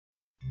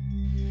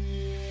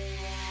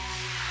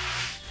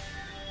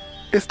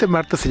Este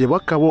martes se llevó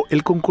a cabo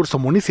el Concurso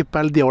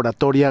Municipal de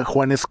Oratoria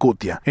Juan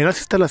Escutia en las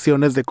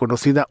instalaciones de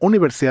conocida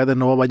Universidad de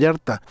Nuevo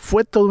Vallarta.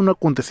 Fue todo un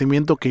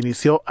acontecimiento que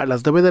inició a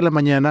las 9 de la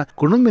mañana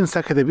con un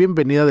mensaje de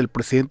bienvenida del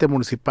presidente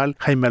municipal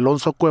Jaime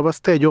Alonso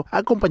Cuevas Tello,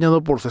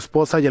 acompañado por su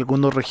esposa y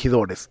algunos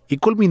regidores, y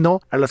culminó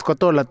a las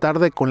 4 de la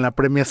tarde con la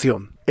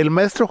premiación. El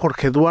maestro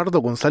Jorge Eduardo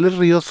González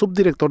Ríos,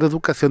 subdirector de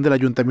Educación del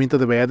Ayuntamiento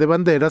de Bahía de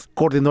Banderas,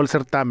 coordinó el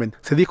certamen.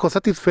 Se dijo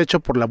satisfecho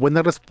por la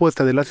buena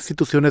respuesta de las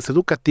instituciones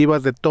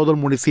educativas de todo el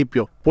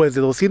municipio, pues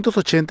de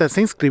 280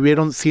 se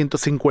inscribieron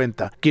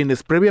 150,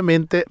 quienes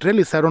previamente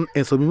realizaron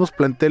en sus mismos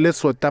planteles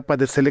su etapa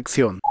de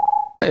selección.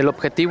 El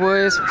objetivo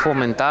es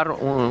fomentar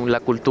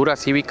la cultura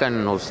cívica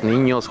en los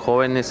niños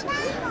jóvenes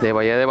de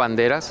Bahía de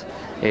Banderas.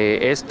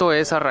 Esto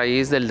es a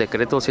raíz del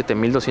decreto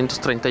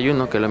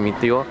 7231 que lo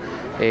emitió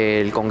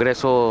el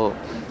Congreso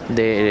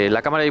de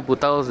la Cámara de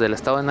Diputados del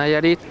Estado de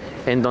Nayarit,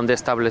 en donde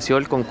estableció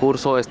el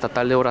concurso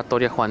estatal de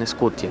oratoria Juan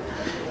Escutia.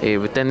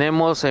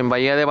 Tenemos en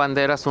Bahía de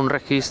Banderas un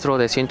registro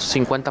de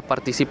 150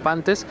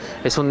 participantes,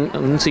 es un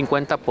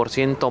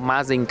 50%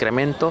 más de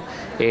incremento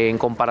en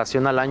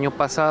comparación al año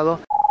pasado.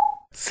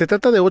 Se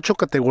trata de 8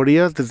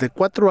 categorías desde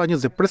 4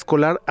 años de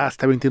preescolar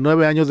hasta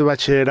 29 años de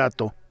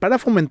bachillerato. Para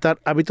fomentar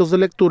hábitos de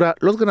lectura,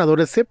 los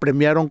ganadores se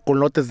premiaron con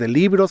lotes de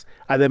libros,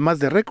 además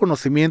de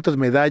reconocimientos,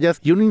 medallas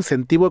y un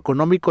incentivo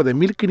económico de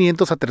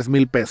 1,500 a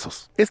 3,000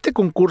 pesos. Este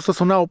concurso es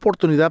una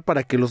oportunidad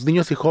para que los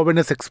niños y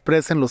jóvenes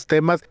expresen los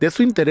temas de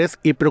su interés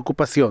y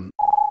preocupación.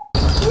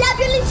 La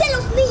violencia de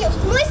los niños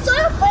no es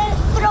solo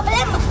el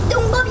problema de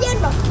un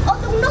gobierno o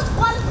de unos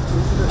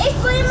cuantos, es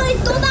problema de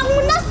toda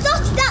una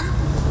sociedad.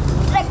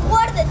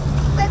 Recuerden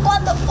que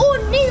cuando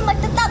un niño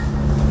maltratado,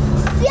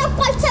 sea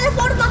cual sea la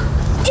forma,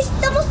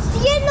 estamos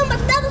siendo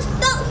maltratados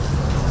todos.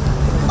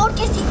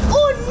 Porque si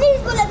un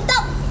niño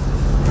violentado,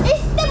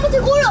 estemos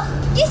seguros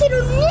que ser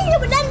un niño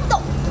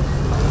violento,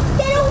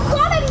 ser un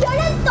joven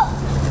violento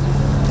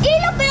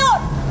y lo peor,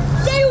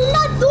 ser un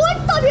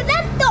adulto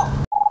violento.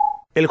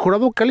 El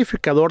jurado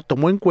calificador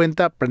tomó en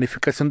cuenta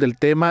planificación del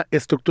tema,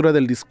 estructura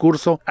del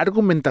discurso,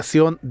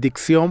 argumentación,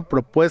 dicción,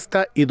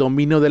 propuesta y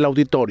dominio del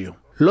auditorio.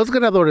 Los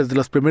ganadores de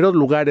los primeros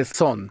lugares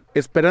son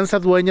Esperanza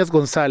Dueñas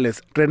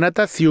González,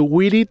 Renata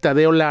Ciuguiri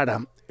Tadeo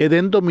Lara,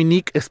 Edén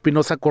Dominique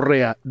Espinosa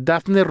Correa,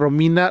 Dafne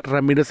Romina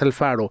Ramírez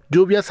Alfaro,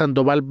 Lluvia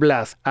Sandoval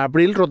Blas,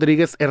 Abril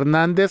Rodríguez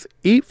Hernández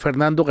y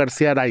Fernando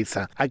García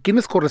Araiza, a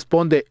quienes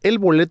corresponde el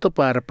boleto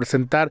para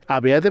representar a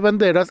Bahía de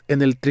Banderas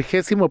en el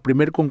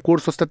 31º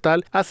concurso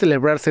estatal a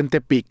celebrarse en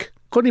Tepic.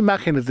 Con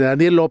imágenes de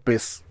Daniel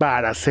López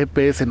para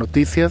CPS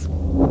Noticias,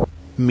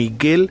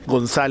 Miguel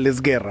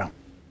González Guerra.